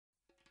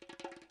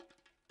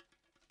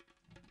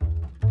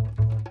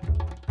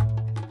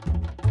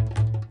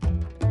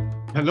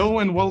Hello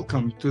and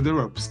welcome to the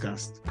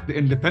ROPESCAST, the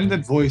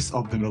independent voice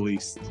of the Middle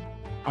East.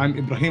 I'm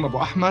Ibrahim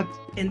Abu-Ahmad.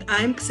 And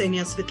I'm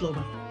Ksenia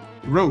Svetlova.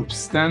 ROPES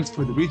stands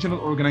for the Regional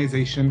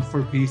Organization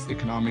for Peace,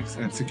 Economics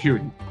and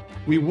Security.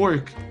 We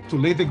work to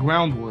lay the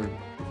groundwork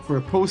for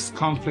a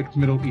post-conflict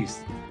Middle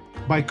East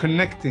by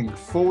connecting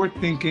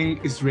forward-thinking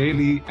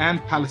Israeli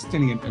and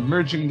Palestinian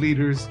emerging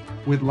leaders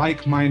with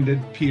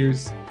like-minded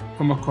peers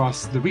from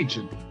across the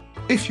region.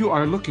 If you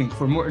are looking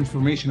for more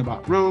information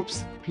about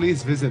ROPES,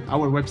 please visit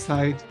our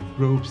website,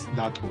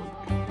 ropes.org.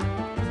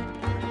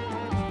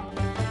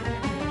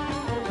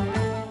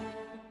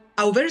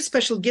 Our very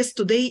special guest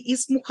today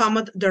is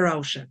Mohammad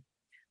Darawshe.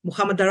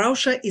 Mohammad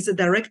Darawshe is a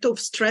director of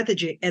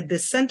strategy at the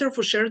Center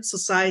for Shared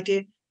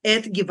Society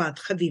at Givat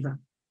Haviva.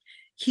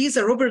 He is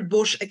a Robert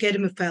Bosch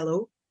Academy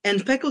Fellow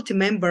and faculty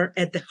member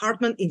at the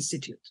Hartman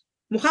Institute.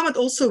 Mohammad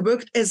also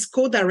worked as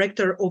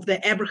co-director of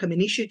the Abraham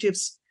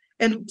Initiatives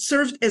and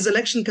served as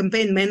election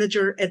campaign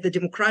manager at the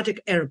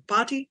Democratic Arab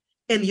Party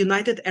and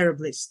United Arab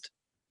List.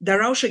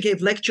 Darawshe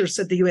gave lectures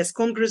at the US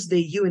Congress,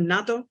 the EU and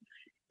NATO,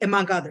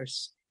 among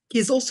others. He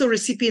is also a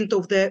recipient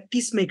of the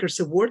Peacemakers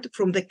Award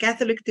from the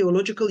Catholic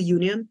Theological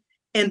Union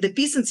and the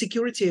Peace and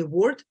Security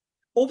Award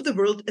of the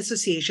World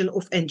Association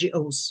of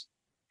NGOs.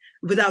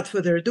 Without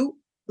further ado,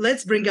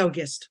 let's bring our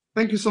guest.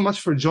 Thank you so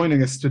much for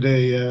joining us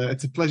today.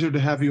 It's a pleasure to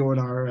have you on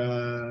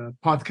our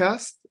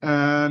podcast.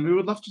 And we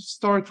would love to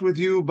start with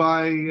you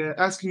by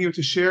asking you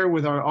to share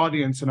with our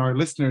audience and our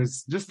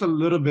listeners just a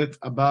little bit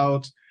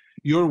about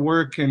your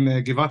work in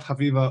Givat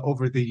Haviva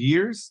over the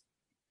years.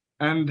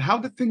 And how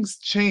did things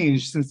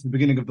change since the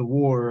beginning of the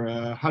war?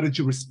 How did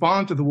you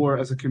respond to the war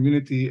as a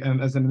community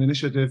and as an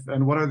initiative?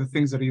 And what are the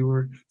things that you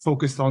were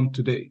focused on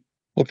today?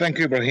 Well, thank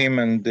you, Ibrahim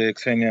and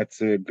Ksenia.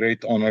 It's a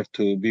great honor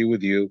to be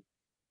with you.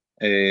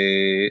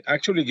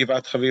 Actually,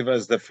 Givat Haviva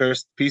is the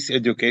first peace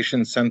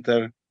education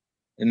center,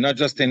 not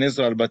just in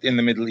Israel, but in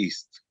the Middle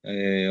East.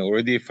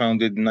 Already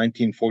founded in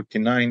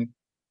 1949,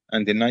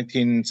 and in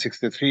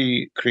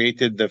 1963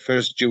 created the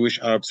first Jewish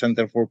Arab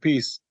Center for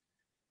Peace,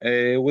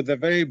 with a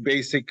very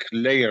basic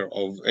layer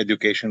of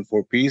education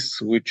for peace,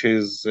 which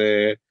is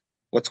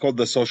what's called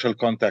the social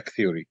contact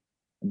theory,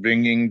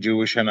 bringing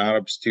Jewish and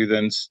Arab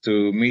students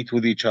to meet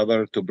with each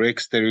other, to break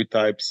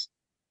stereotypes,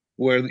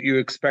 where you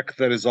expect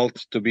the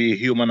result to be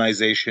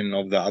humanization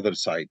of the other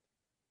side.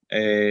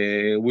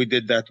 We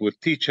did that with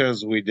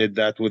teachers, we did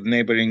that with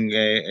neighboring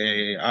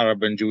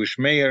Arab and Jewish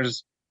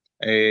mayors,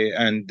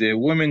 and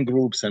women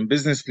groups and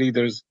business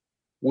leaders.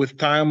 With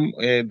time,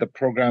 the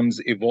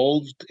programs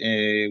evolved.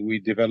 We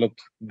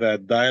developed the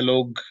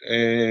dialogue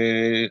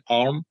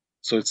arm.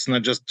 So it's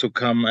not just to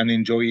come and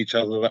enjoy each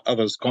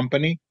other's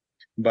company,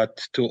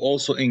 but to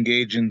also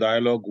engage in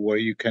dialogue where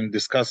you can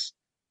discuss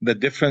the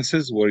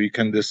differences, where you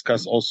can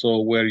discuss also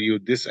where you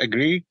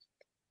disagree,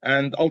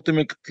 and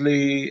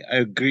ultimately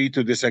agree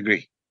to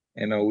disagree.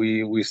 You know,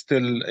 we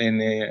still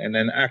in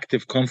an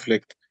active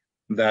conflict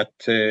that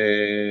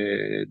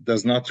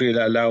does not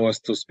really allow us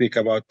to speak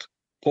about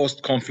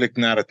post-conflict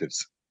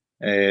narratives.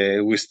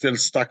 We're still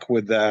stuck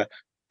with the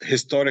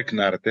historic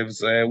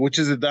narratives, which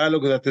is a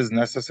dialogue that is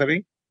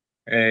necessary,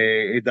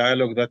 a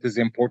dialogue that is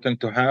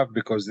important to have,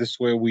 because this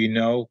way we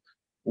know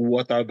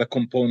what are the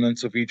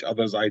components of each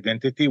other's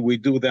identity. We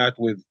do that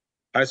with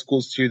high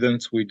school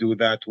students. We do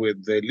that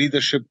with the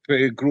leadership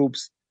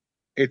groups.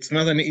 It's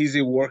not an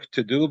easy work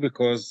to do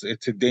because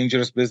it's a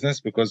dangerous business,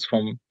 because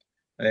from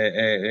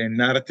a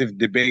narrative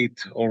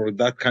debate or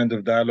that kind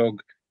of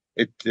dialogue,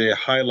 it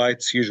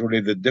highlights usually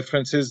the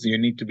differences. You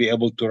need to be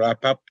able to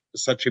wrap up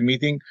such a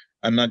meeting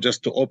and not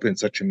just to open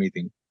such a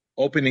meeting.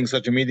 Opening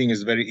such a meeting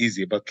is very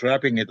easy, but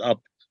wrapping it up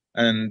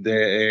and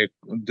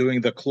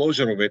doing the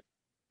closure of it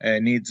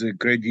needs a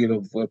great deal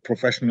of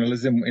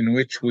professionalism, in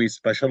which we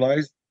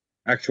specialize.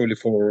 Actually,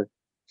 for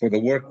the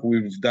work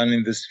we've done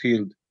in this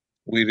field,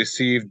 we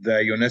received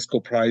the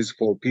UNESCO Prize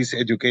for Peace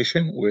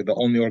Education. We're the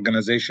only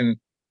organization,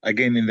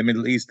 again, in the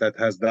Middle East that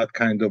has that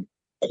kind of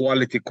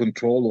quality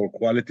control or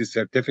quality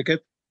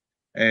certificate.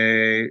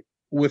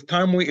 With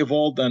time, we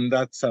evolved, and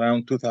that's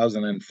around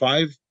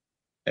 2005.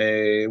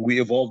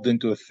 We evolved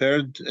into a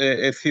third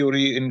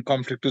theory in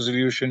conflict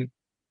resolution,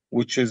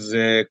 which is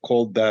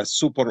called the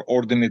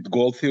superordinate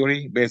goal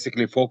theory,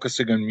 basically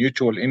focusing on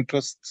mutual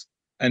interests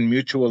and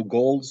mutual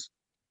goals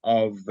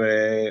of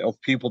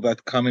people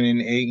that come in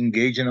and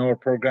engage in our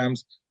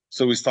programs.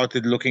 So we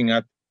started looking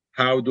at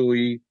how do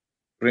we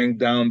bring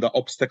down the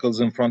obstacles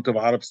in front of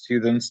Arab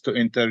students to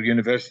enter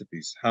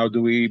universities? How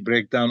do we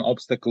break down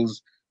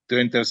obstacles to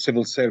enter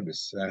civil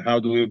service? How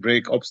do we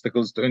break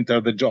obstacles to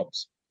enter the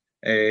jobs?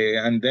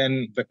 And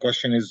then the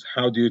question is,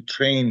 how do you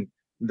train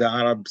the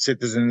Arab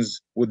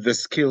citizens with the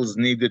skills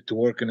needed to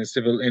work in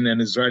an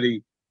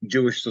Israeli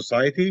Jewish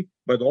society?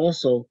 But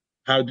also,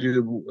 how do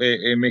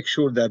you make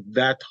sure that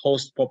that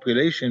host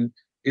population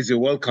is a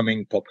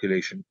welcoming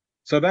population?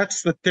 So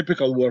that's the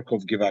typical work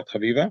of Givat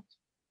Haviva.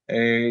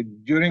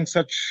 During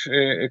such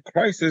a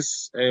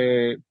crisis,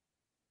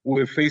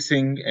 we're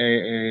facing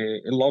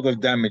a lot of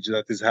damage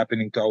that is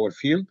happening to our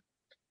field.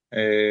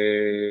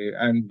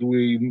 and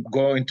we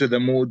go into the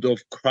mood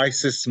of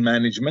crisis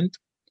management.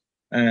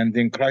 And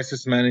in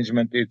crisis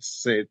management,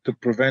 it's to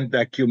prevent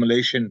the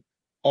accumulation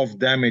of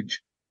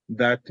damage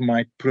that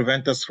might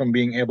prevent us from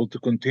being able to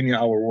continue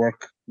our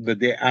work the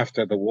day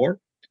after the war.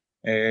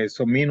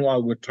 So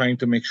meanwhile, we're trying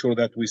to make sure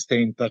that we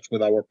stay in touch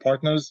with our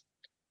partners.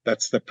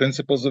 That's the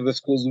principals of the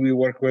schools we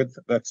work with.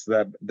 That's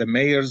the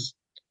mayors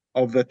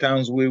of the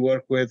towns we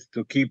work with,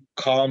 to keep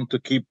calm, to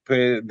keep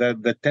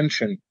the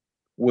tension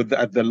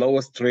at the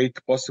lowest rate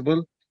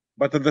possible.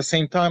 But at the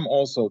same time,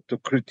 also to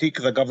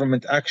critique the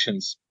government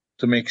actions,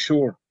 to make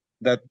sure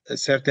that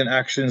certain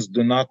actions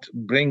do not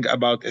bring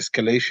about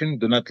escalation,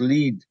 do not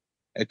lead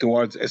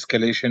towards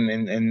escalation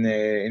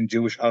in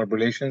Jewish-Arab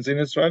relations in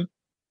Israel.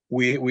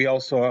 We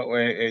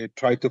also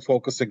try to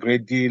focus a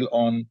great deal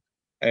on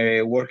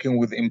working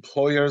with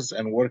employers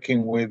and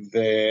working with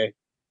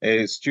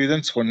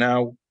students. For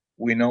now,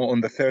 we know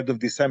on the 3rd of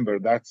December,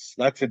 that's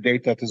a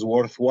date that is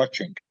worth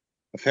watching.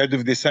 The 3rd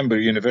of December,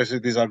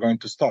 universities are going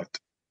to start.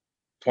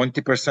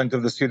 20%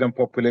 of the student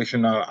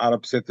population are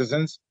Arab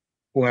citizens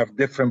who have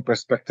different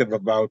perspective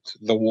about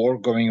the war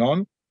going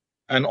on.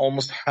 And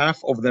almost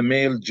half of the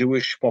male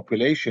Jewish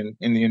population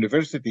in the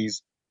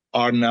universities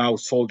are now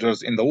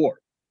soldiers in the war.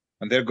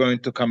 And they're going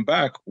to come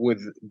back with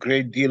a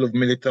great deal of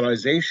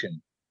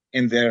militarization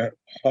in their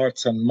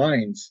hearts and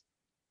minds,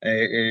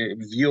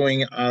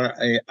 viewing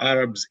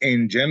Arabs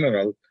in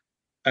general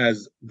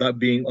as that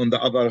being on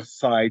the other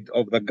side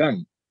of the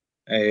gun.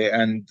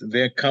 And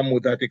they come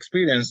with that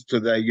experience to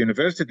the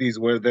universities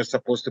where they're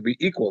supposed to be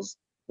equals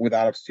with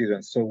Arab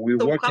students. So we're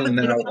working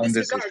now on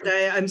this issue.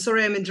 I'm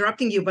sorry I'm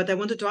interrupting you, but I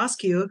wanted to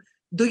ask you,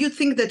 do you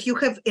think that you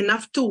have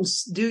enough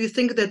tools? Do you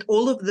think that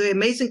all of the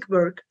amazing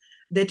work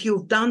that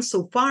you've done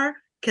so far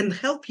can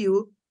help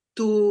you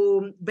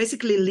to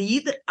basically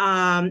lead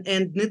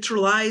and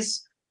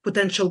neutralize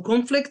potential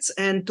conflicts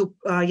and to,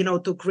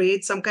 to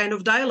create some kind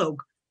of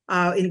dialogue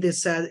in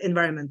this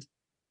environment?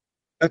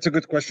 That's a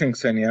good question,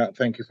 Ksenia.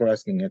 Thank you for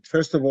asking it.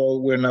 First of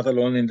all, we're not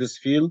alone in this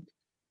field.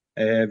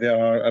 There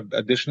are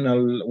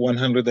additional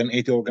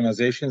 180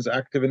 organizations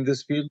active in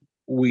this field.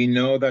 We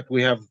know that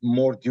we have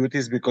more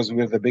duties because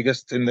we're the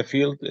biggest in the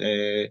field.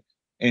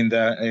 In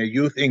the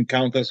youth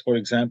encounters, for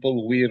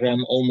example, we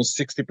run almost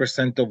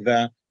 60% of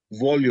the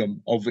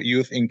volume of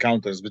youth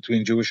encounters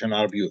between Jewish and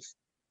Arab youth,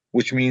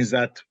 which means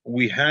that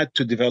we had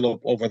to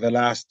develop over the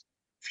last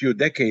few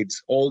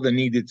decades all the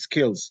needed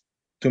skills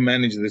to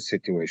manage this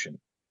situation.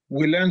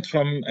 We learned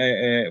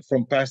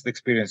from past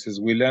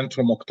experiences. We learned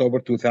from October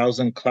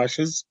 2000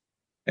 clashes,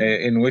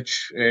 in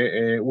which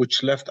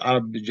left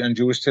Arab and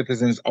Jewish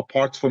citizens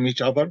apart from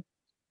each other.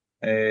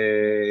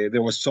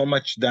 There was so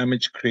much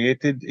damage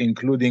created,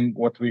 including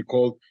what we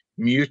call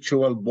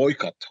mutual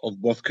boycott of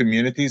both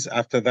communities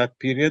after that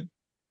period.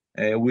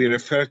 We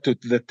refer to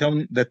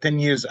the 10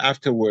 years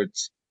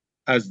afterwards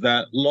as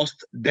the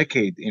lost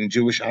decade in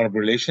Jewish-Arab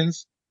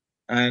relations.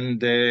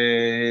 And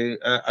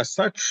as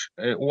such,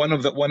 one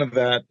of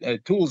the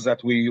tools that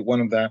one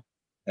of the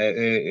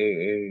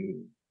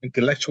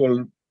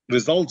intellectual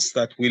results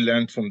that we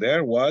learned from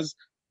there was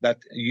that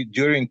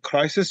during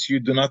crisis, you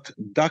do not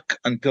duck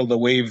until the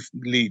wave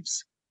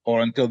leaves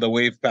or until the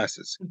wave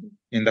passes. Mm-hmm.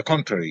 In the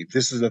contrary,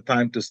 this is the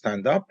time to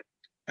stand up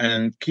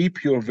and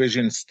keep your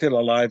vision still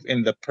alive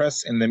in the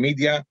press, in the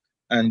media,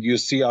 and you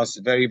see us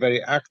very,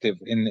 very active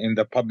in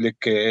the public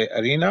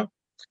arena,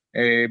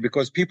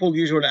 because people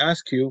usually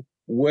ask you,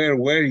 where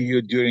were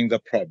you during the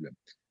problem?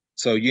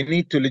 So you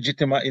need to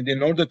legitimize,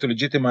 in order to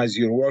legitimize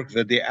your work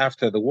the day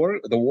after the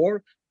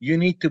war, you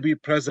need to be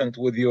present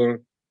with your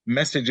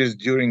messages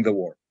during the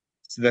war.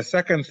 So the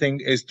second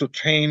thing is to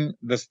train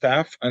the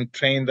staff and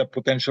train the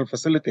potential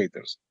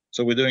facilitators.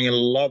 So we're doing a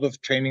lot of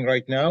training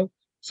right now.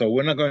 So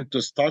we're not going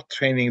to start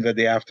training the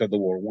day after the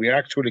war. We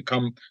actually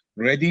come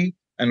ready,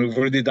 and we've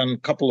already done a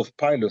couple of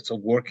pilots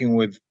of working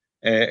with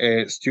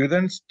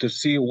students to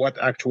see what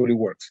actually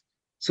works.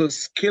 So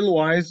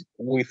skill-wise,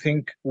 we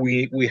think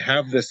we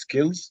have the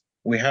skills,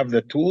 we have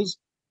the tools.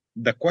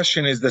 The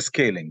question is the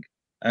scaling.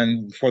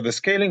 And for the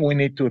scaling, we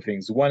need two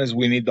things. One is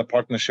we need the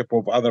partnership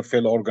of other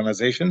fellow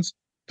organizations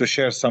to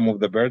share some of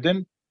the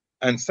burden.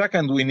 And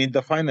second, we need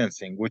the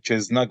financing, which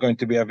is not going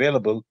to be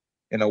available.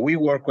 We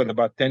work with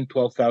about 10,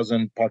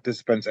 12,000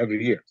 participants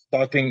every year.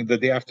 Starting the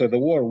day after the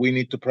war, we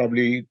need to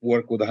probably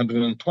work with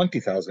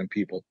 120,000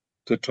 people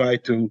to try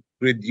to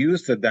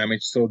reduce the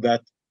damage so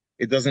that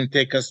it doesn't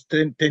take us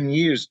 10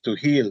 years to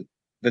heal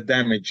the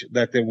damage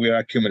that we are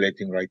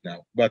accumulating right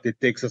now. But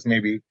it takes us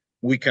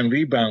we can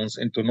rebound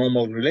into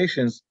normal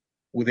relations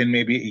within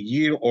maybe a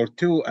year or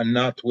two, and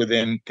not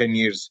within 10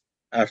 years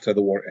after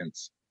the war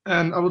ends.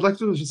 And I would like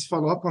to just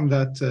follow up on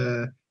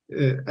that.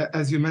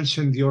 As you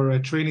mentioned, your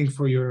training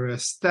for your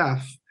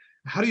staff,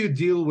 how do you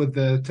deal with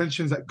the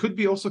tensions that could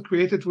be also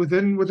created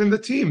within the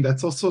team?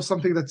 That's also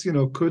something that's,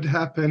 could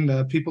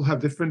happen. People have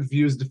different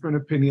views, different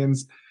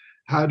opinions.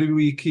 How do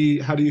you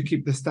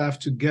keep the staff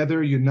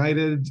together,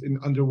 united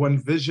under one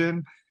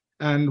vision?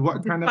 and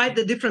what kind of... Despite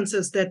the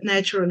differences that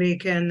naturally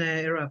can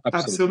erupt.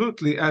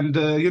 Absolutely. And,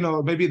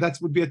 maybe that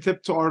would be a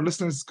tip to our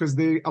listeners, because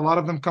a lot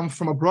of them come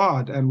from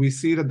abroad, and we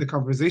see that the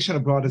conversation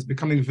abroad is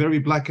becoming very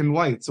black and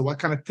white. So what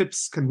kind of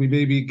tips can we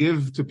maybe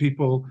give to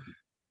people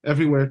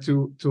everywhere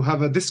to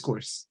have a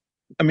discourse?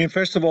 I mean,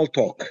 first of all,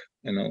 talk,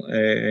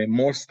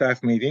 more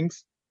staff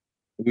meetings.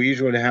 We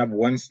usually have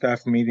one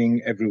staff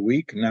meeting every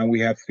week. Now we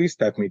have 3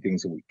 staff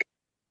meetings a week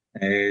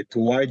to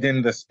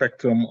widen the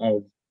spectrum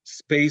of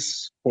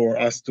space for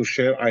us to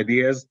share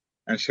ideas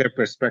and share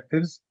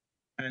perspectives.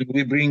 And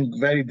we bring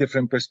very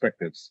different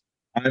perspectives.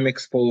 I'm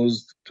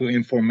exposed to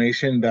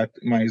information that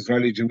my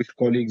Israeli Jewish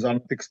colleagues are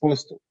not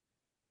exposed to.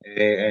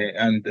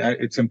 And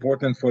it's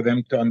important for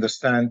them to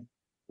understand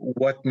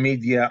what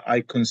media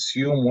I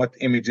consume, what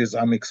images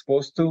I'm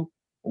exposed to,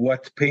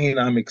 what pain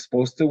I'm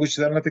exposed to, which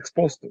they're not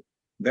exposed to.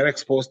 They're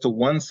exposed to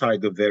one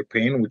side of their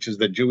pain, which is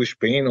the Jewish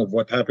pain of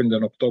what happened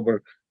on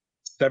October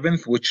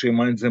 7th, which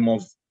reminds them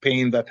of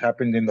pain that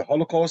happened in the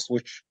Holocaust,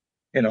 which,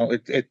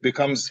 it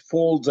becomes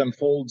folds and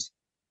folds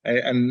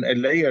and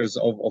layers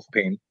of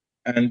pain.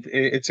 And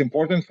it's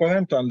important for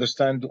them to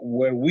understand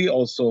what we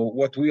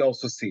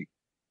also see.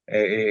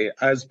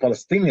 As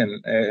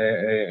Palestinian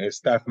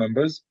staff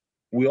members,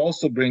 we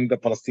also bring the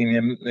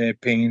Palestinian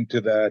pain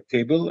to the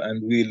table,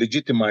 and we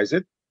legitimize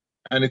it.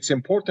 And it's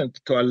important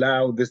to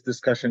allow this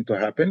discussion to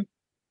happen.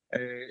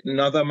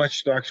 Not that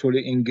much to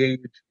actually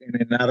engage in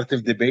a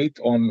narrative debate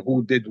on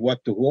who did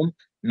what to whom,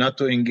 not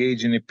to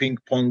engage in a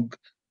ping-pong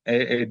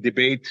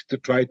debate to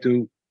try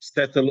to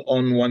settle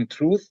on one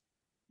truth,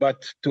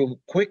 but to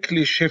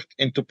quickly shift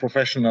into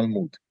professional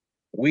mood.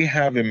 We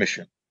have a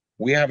mission.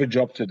 We have a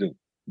job to do.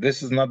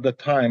 This is not the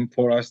time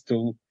for us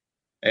to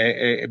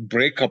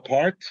break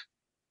apart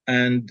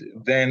and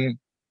then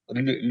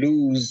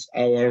lose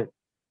our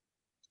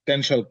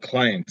potential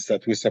clients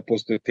that we're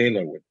supposed to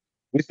tailor with.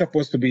 We're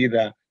supposed to be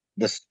the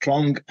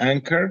strong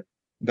anchor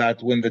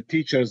that when the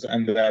teachers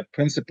and the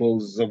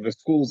principals of the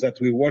schools that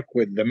we work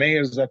with, the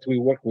mayors that we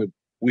work with,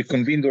 we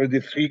convened already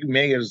 3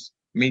 mayors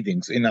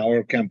meetings in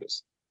our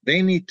campus.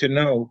 They need to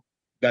know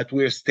that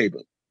we're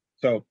stable.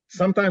 So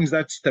sometimes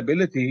that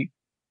stability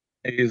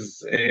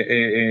is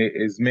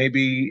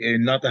maybe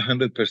not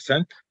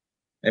 100%,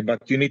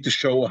 but you need to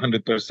show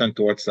 100%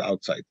 towards the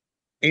outside.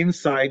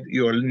 Inside,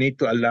 you'll need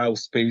to allow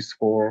space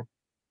for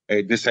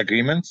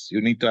disagreements.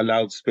 You need to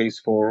allow space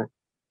for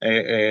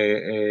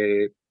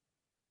a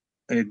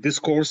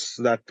discourse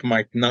that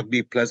might not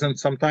be pleasant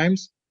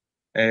sometimes.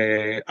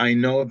 I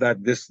know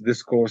that this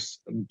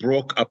discourse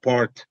broke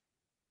apart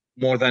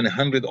more than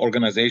 100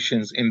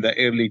 organizations in the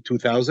early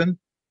 2000s.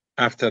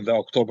 After the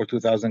October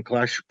 2000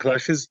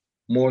 clashes,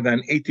 more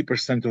than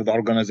 80% of the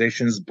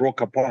organizations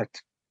broke apart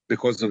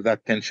because of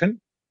that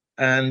tension.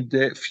 And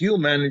few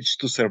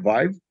managed to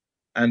survive.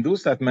 And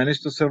those that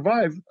managed to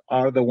survive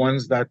are the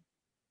ones that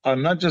are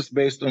not just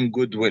based on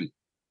goodwill,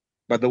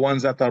 but the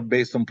ones that are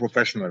based on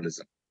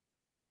professionalism.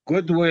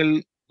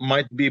 Goodwill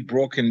might be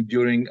broken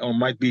during, or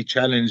might be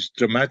challenged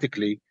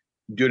dramatically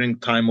during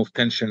time of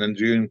tension and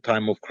during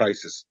time of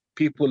crisis.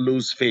 People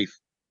lose faith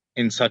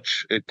in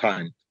such a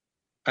time.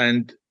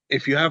 And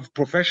if you have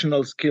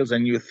professional skills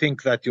and you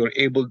think that you're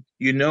able,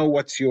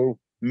 what's your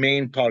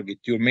main target.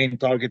 Your main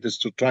target is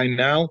to try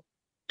now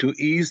to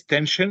ease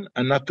tension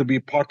and not to be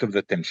part of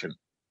the tension,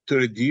 to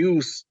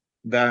reduce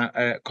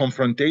the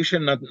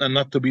confrontation and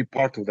not to be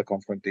part of the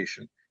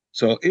confrontation.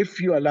 So if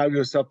you allow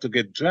yourself to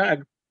get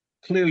dragged,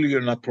 clearly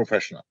you're not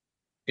professional.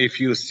 If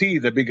you see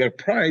the bigger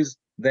prize,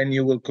 then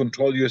you will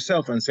control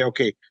yourself and say,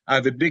 okay, I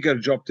have a bigger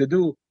job to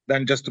do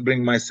than just to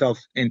bring myself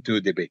into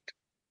a debate.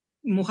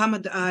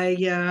 Mohammad,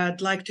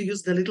 I'd like to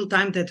use the little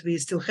time that we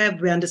still have.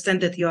 We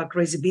understand that you are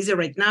crazy busy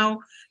right now,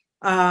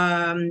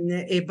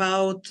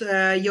 about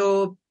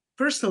your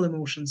personal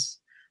emotions.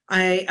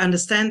 I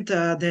understand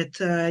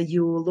that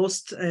you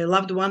lost a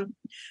loved one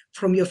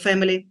from your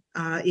family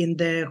in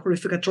the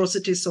horrific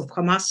atrocities of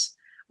Hamas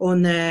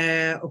on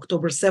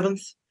October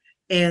 7th.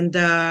 And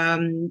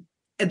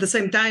at the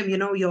same time,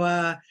 you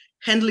are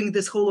handling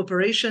this whole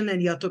operation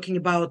and you're talking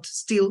about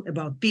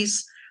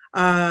peace,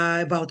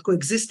 about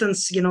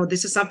coexistence.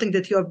 This is something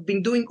that you have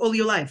been doing all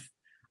your life.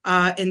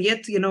 And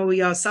yet,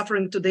 you are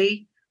suffering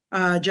today,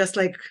 just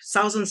like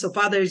thousands of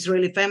other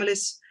Israeli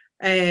families.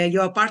 You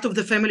are part of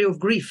the family of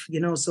grief,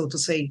 so to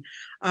say.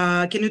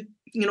 Can you,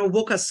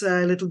 walk us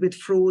a little bit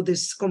through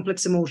these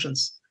complex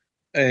emotions?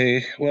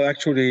 Well,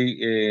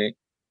 actually,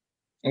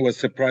 it was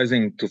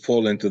surprising to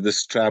fall into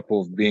this trap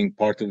of being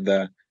part of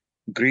the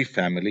grief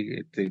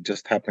family. It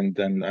just happened,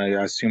 and I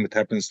assume it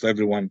happens to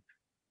everyone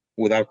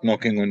without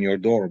knocking on your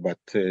door. But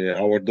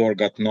our door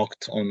got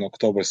knocked on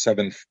October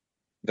 7th,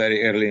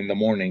 very early in the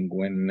morning,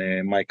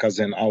 when my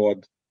cousin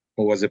Awad,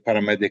 who was a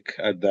paramedic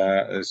at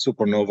the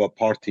Supernova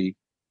party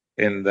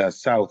in the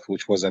south,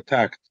 which was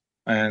attacked,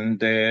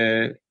 and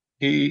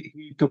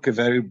he took a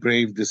very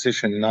brave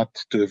decision not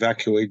to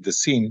evacuate the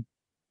scene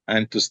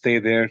and to stay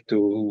there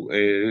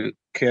to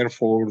care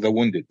for the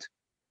wounded.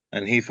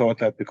 And he thought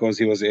that because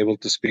he was able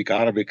to speak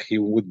Arabic, he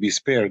would be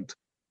spared.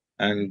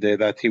 and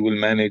that he will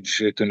manage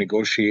to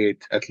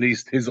negotiate at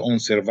least his own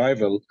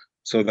survival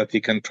so that he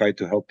can try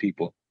to help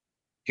people.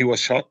 He was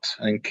shot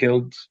and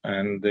killed,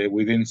 and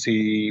we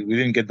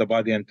didn't get the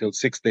body until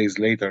 6 days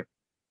later.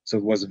 So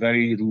it was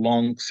very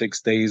long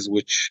 6 days,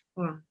 which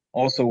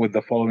also with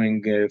the following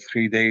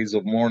 3 days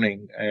of mourning,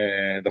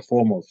 the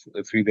foremost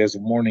 3 days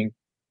of mourning,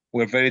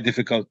 were very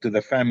difficult to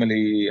the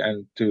family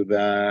and to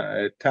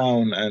the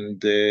town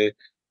and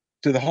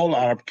to the whole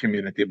Arab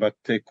community. But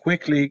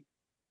quickly,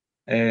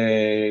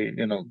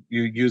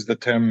 you use the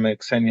term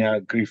Ksenia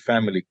grief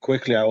family.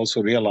 Quickly, I also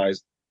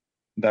realized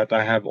that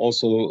I have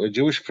also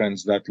Jewish friends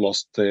that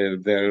lost their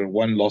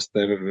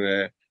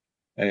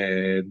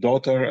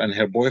daughter and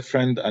her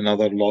boyfriend,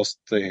 another lost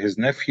his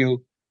nephew,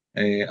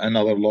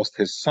 another lost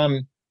his son,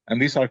 and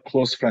these are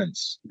close friends.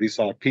 These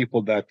are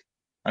people that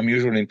I'm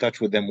usually in touch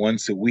with them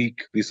once a week.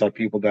 These are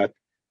people that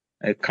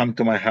come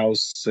to my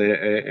house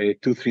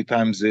 2-3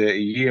 times a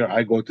year.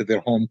 I go to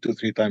their home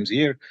 2-3 times a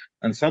year,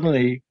 and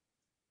suddenly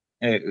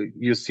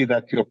you see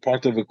that you're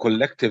part of a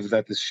collective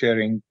that is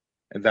sharing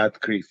that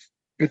grief.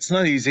 It's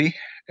not easy.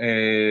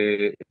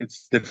 It's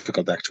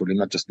difficult, actually,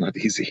 not just not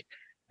easy.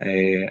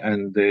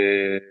 And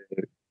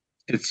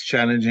it's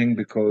challenging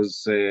because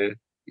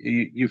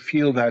you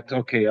feel that,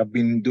 okay, I've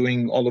been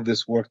doing all of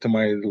this work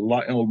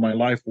all my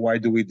life. Why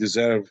do we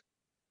deserve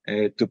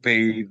to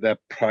pay the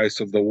price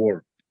of the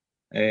war?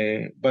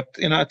 But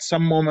at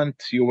some moment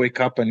you wake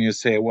up and you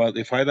say, well,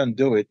 if I don't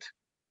do it,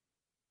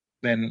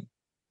 then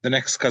the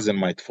next cousin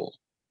might fall.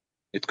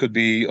 It could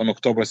be on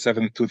October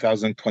 7th,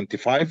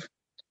 2025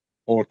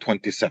 or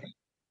 27.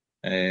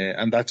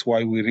 And that's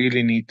why we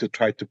really need to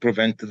try to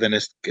prevent the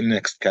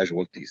next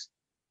casualties.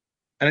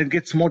 And it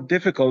gets more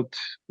difficult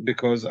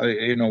because,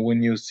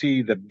 when you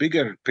see the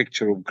bigger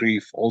picture of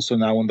grief also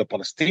now on the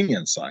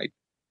Palestinian side,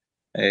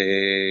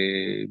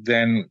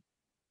 then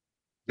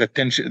the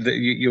tension,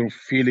 your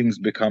feelings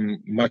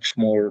become much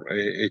more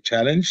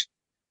challenged.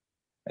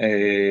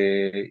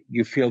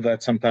 You feel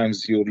that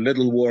sometimes your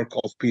little work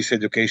of peace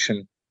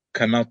education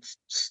cannot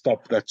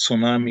stop that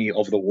tsunami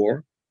of the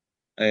war.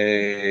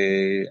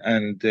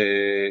 And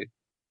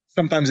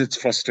sometimes it's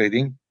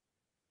frustrating.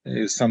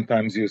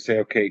 Sometimes you say,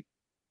 okay,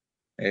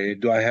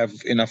 do I have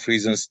enough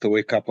reasons to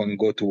wake up and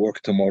go to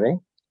work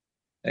tomorrow?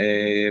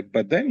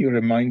 But then you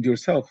remind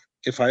yourself,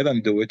 if I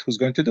don't do it, who's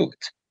going to do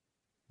it?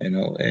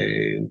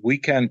 We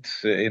can't,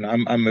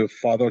 I'm a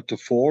father to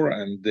 4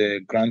 and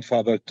a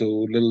grandfather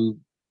to little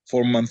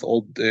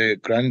 4-month-old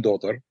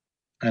granddaughter.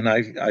 And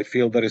I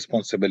feel the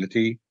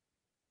responsibility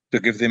to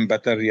give them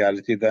better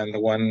reality than the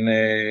one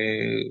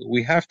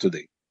we have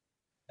today,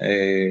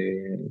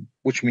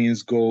 which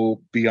means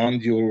go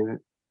beyond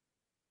your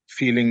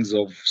feelings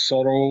of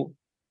sorrow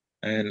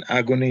and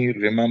agony.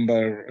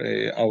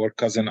 Remember our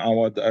cousin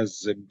Awad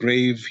as a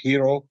brave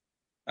hero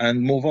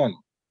and move on,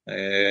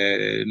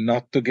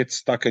 not to get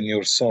stuck in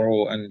your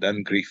sorrow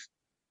and grief.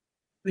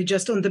 We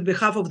just, on the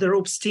behalf of the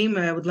ROPES team,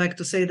 I would like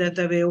to say that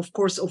we, of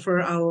course,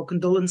 offer our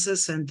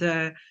condolences and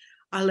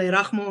Allah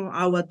Rahmo.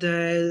 Awad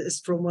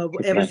is from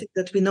everything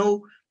that we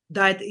know,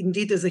 died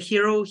indeed as a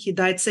hero. He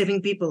died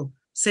saving people,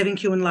 saving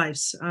human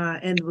lives,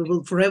 and we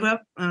will forever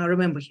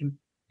remember him.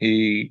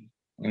 He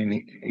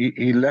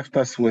left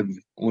us with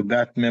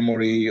that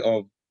memory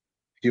of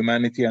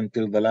humanity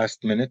until the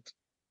last minute,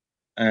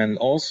 and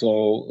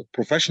also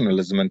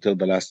professionalism until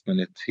the last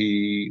minute.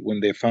 When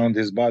they found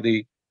his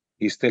body,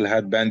 he still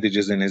had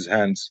bandages in his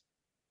hands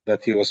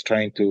that he was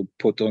trying to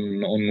put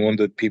on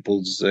wounded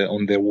people's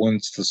on their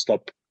wounds to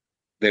stop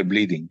their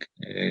bleeding.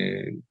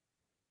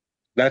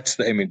 That's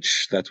the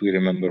image that we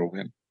remember of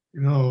him.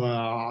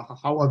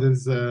 Awad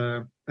is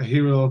a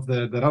hero of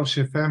the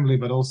Darawshe family,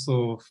 but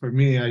also for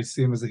me, I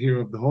see him as a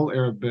hero of the whole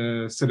Arab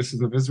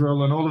citizens of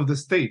Israel and all of the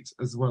state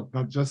as well,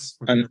 not just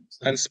for and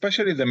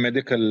especially the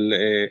medical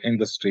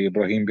industry,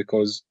 Ibrahim,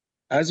 because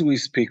as we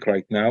speak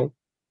right now,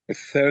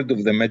 1/3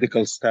 of the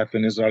medical staff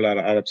in Israel are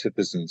Arab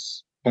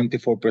citizens,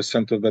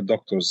 24% of the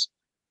doctors,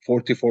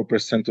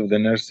 44% of the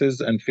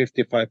nurses, and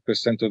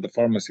 55% of the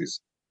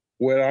pharmacies.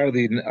 Where are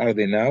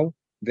they now?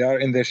 They are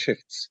in their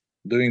shifts,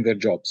 doing their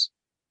jobs,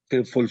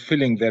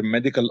 fulfilling their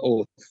medical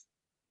oath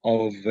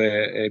of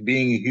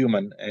being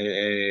human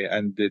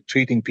and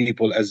treating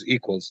people as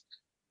equals.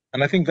 And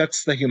I think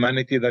that's the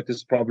humanity that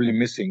is probably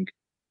missing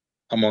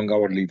among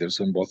our leaders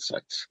on both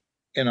sides.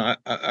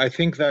 I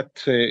think that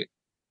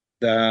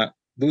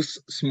those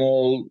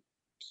small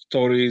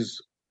stories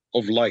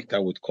of light, I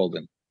would call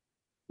them,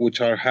 which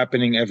are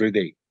happening every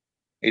day.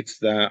 It's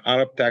the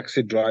Arab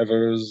taxi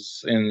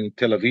drivers in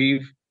Tel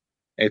Aviv.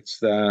 It's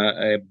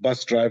the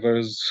bus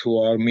drivers who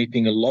are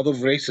meeting a lot of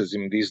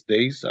racism these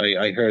days.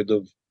 I heard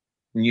of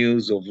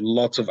news of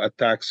lots of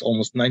attacks,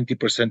 almost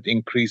 90%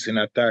 increase in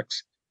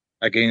attacks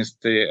against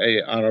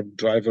Arab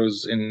drivers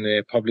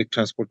in public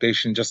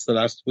transportation just the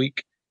last week.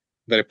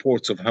 The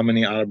reports of how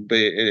many Arab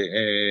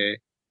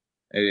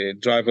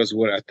drivers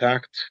were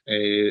attacked,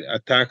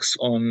 attacks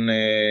on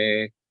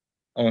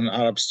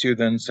Arab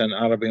students and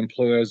Arab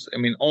employers. I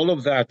mean, all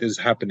of that is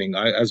happening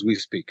as we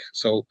speak.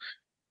 So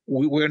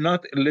we're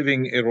not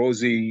living a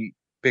rosy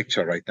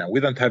picture right now. We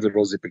don't have a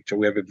rosy picture.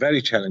 We have a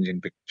very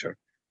challenging picture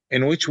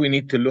in which we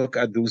need to look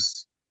at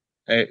those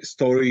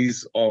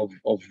stories of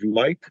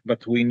light,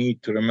 but we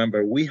need to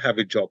remember we have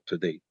a job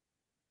today.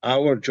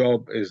 Our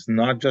job is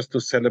not just to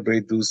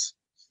celebrate those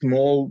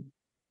small,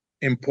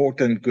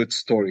 important, good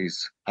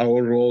stories.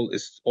 Our role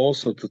is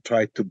also to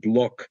try to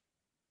block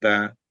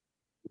the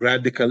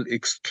radical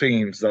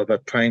extremes that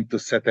are trying to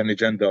set an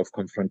agenda of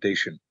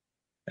confrontation.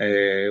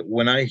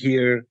 When I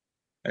hear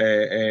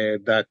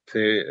that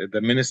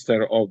the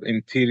Minister of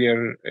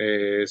Interior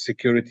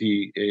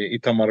Security,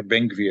 Itamar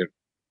Ben-Gvir,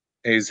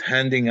 is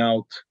handing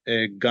out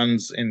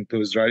guns into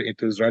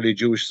Israeli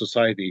Jewish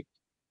society,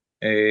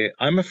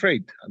 I'm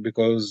afraid,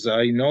 because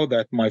I know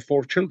that my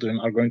 4 children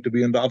are going to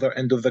be on the other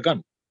end of the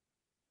gun.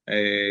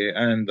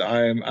 And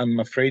I'm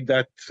afraid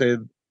that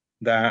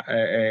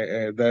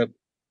the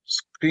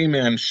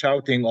screaming and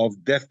shouting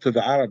of death to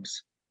the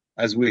Arabs,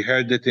 as we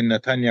heard it in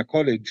Netanya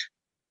College,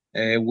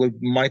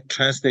 might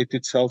translate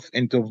itself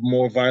into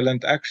more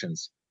violent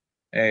actions.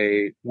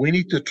 We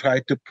need to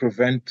try to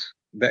prevent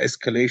the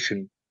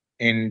escalation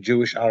in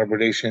Jewish-Arab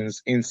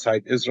relations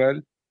inside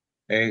Israel.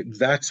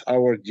 That's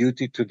our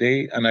duty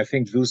today, and I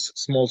think those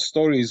small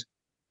stories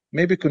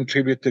maybe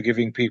contribute to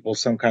giving people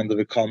some kind of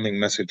a calming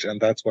message, and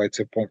that's why it's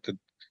important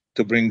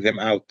to bring them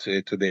out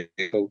today.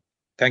 So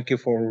thank you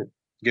for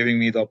giving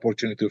me the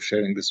opportunity of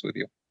sharing this with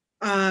you.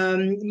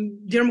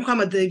 Dear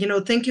Mohammad,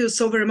 thank you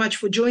so very much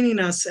for joining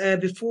us.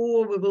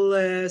 Before we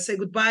will say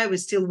goodbye, we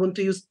still want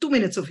to use 2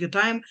 minutes of your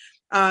time.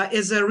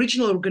 As a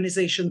regional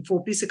organization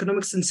for peace,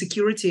 economics, and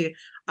security,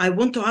 I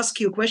want to ask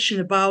you a question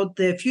about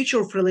the future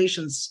of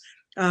relations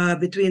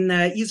between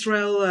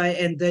Israel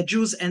and the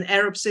Jews and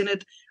Arabs in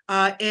it,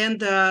 and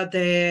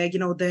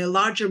the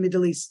larger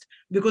Middle East,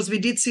 because we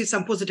did see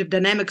some positive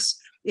dynamics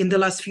in the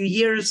last few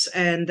years,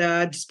 and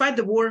despite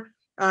the war,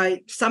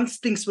 some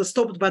things were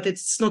stopped, but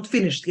it's not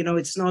finished.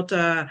 It's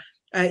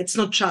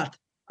not shut.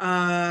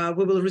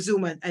 We will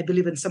resume, I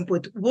believe, at some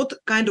point. What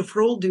kind of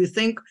role do you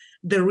think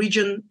the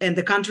region and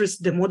the countries,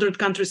 the moderate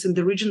countries in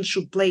the region,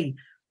 should play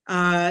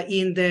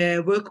in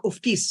the work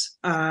of peace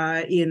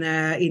in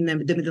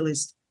the Middle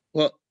East?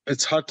 Well,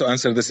 it's hard to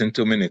answer this in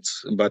 2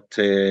 minutes, but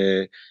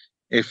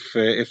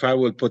if I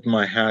will put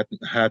my hat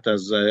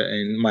as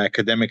in my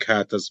academic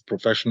hat as a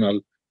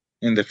professional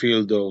in the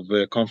field of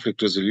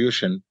conflict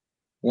resolution,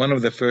 one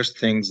of the first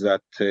things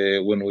that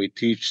when we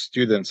teach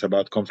students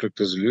about conflict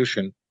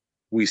resolution,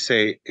 we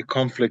say a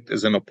conflict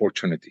is an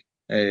opportunity.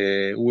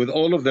 With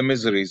all of the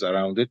miseries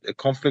around it, a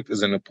conflict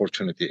is an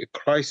opportunity. A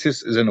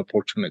crisis is an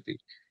opportunity.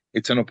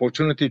 It's an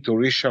opportunity to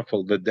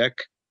reshuffle the deck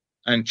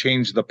and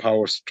change the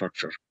power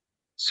structure,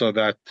 so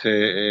that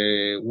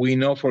we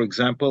know, for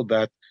example,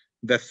 that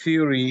the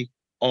theory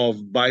of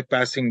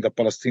bypassing the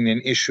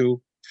Palestinian issue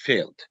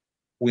failed.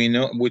 We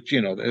know,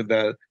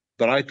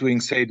 the right wing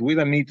said, we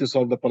don't need to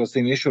solve the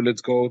Palestinian issue.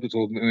 Let's go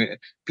to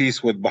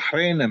peace with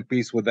Bahrain and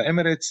peace with the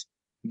Emirates.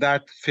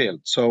 That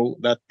failed. So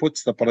that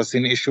puts the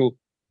Palestinian issue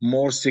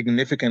more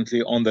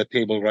significantly on the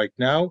table right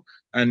now,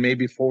 and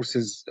maybe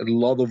forces a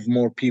lot of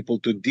more people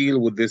to deal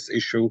with this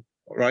issue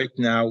right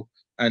now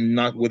and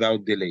not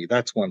without delay.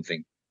 That's one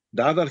thing.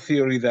 The other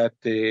theory that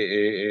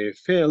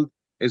failed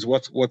is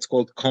what's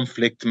called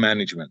conflict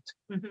management,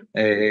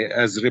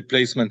 as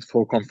replacement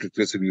for conflict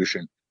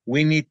resolution.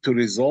 We need to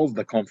resolve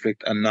the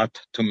conflict and not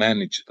to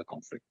manage the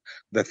conflict.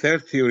 The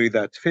third theory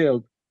that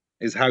failed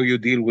is how you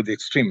deal with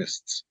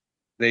extremists.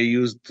 They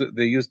used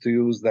to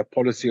use the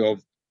policy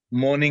of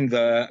mowing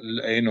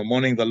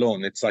the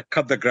lawn. It's like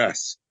cut the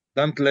grass,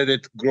 don't let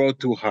it grow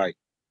too high.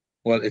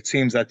 Well, it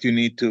seems that you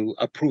need to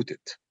uproot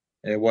it,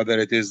 whether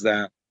it is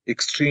the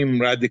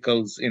extreme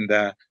radicals in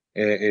the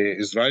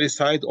Israeli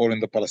side or in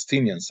the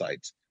Palestinian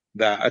side.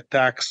 The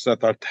attacks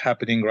that are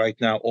happening right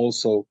now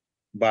also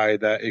by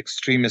the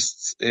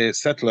extremist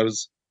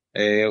settlers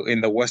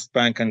in the West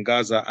Bank and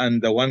Gaza,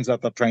 and the ones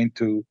that are trying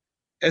to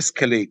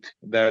escalate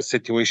the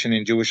situation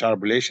in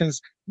Jewish-Arab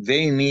relations,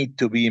 they need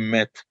to be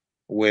met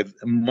with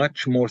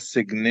much more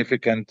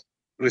significant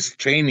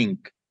restraining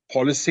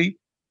policy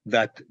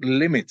that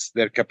limits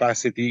their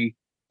capacity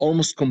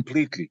almost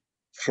completely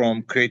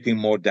from creating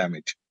more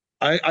damage.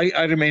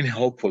 I remain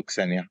hopeful,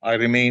 Ksenia. I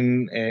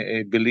remain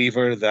a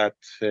believer that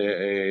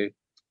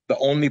the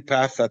only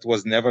path that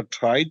was never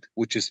tried,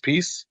 which is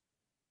peace,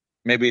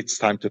 maybe it's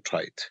time to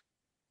try it.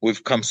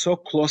 We've come so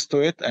close to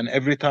it, and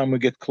every time we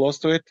get close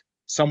to it,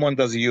 someone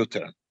does a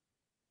U-turn.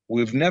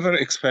 We've never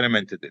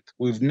experimented it.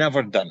 We've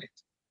never done it.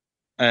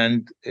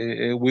 And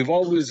we've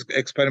always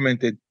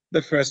experimented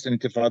the first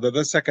intifada,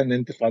 the second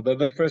intifada,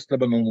 the first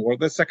Lebanon war,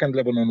 the second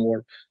Lebanon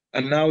war,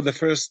 and now the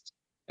first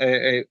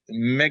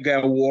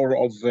mega war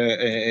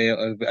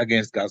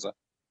against Gaza.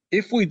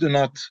 If we do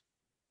not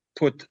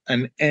put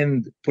an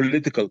end,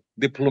 political,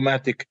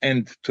 diplomatic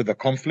end to the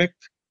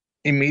conflict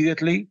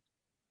immediately,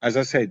 as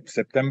I said,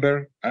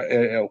 October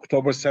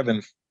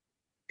 7th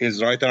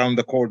is right around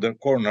the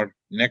corner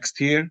next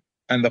year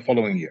and the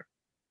following year.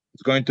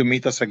 It's going to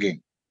meet us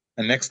again.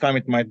 And next time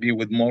it might be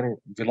with more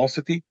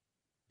velocity,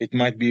 it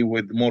might be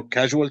with more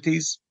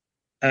casualties,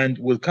 and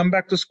we'll come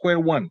back to square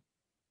one.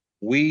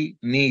 We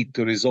need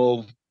to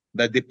resolve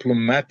the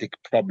diplomatic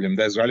problem,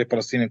 the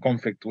Israeli-Palestinian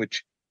conflict,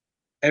 which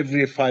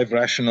every 5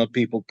 rational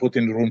people put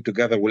in the room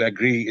together will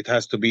agree it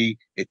has to be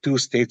a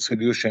 2-state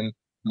solution,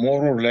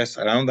 more or less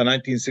around the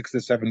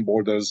 1967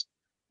 borders.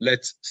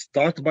 Let's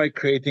start by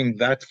creating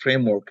that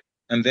framework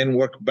and then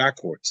work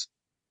backwards.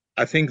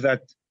 I think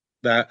that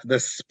the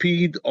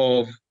speed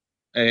of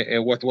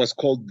what was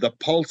called the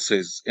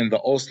pulses in the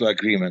Oslo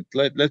Agreement,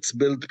 let's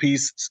build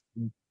peace,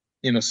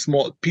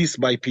 small, piece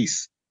by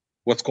piece,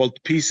 what's called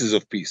pieces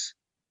of peace.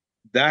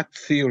 That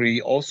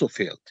theory also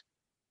failed.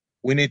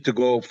 We need to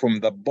go from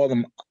the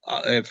bottom.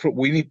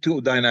 We need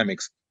 2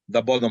 dynamics: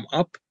 the bottom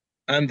up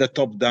and the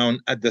top down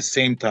at the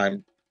same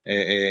time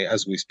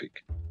as we speak.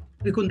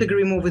 We couldn't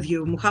agree more with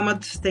you.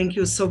 Mohammad, thank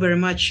you so very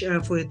much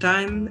for your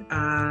time,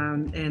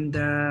 and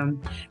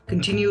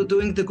continue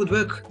doing the good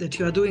work that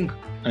you are doing.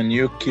 And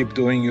you keep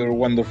doing your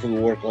wonderful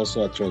work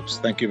also at ROPES.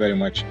 Thank you very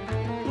much.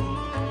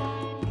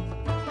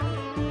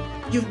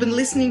 You've been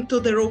listening to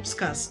the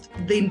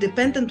ROPESCAST, the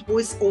independent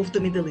voice of the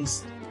Middle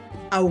East.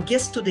 Our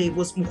guest today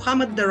was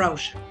Mohammad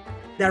Darawshe,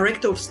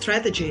 Director of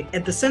Strategy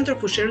at the Center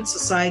for Shared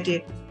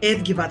Society at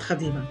Givat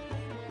Haviva.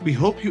 We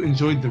hope you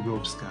enjoyed the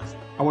ROPESCAST.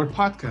 Our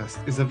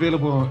podcast is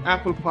available on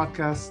Apple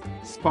Podcasts,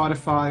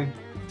 Spotify,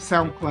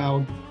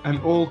 SoundCloud, and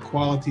all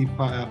quality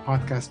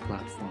podcast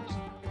platforms.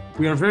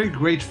 We are very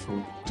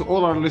grateful to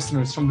all our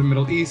listeners from the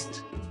Middle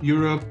East,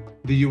 Europe,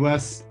 the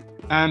US,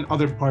 and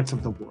other parts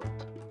of the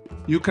world.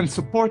 You can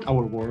support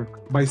our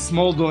work by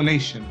small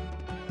donation.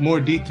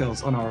 More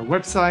details on our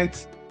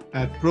website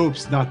at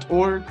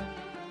ropes.org,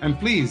 and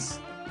please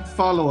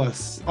follow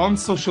us on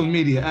social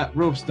media at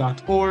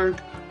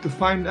ropes.org to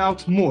find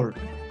out more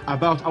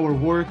about our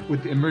work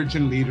with the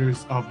emerging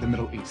leaders of the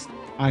Middle East.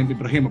 I'm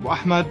Ibrahim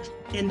Abu-Ahmad.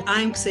 And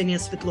I'm Ksenia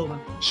Svetlova.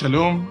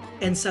 Shalom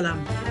and salam.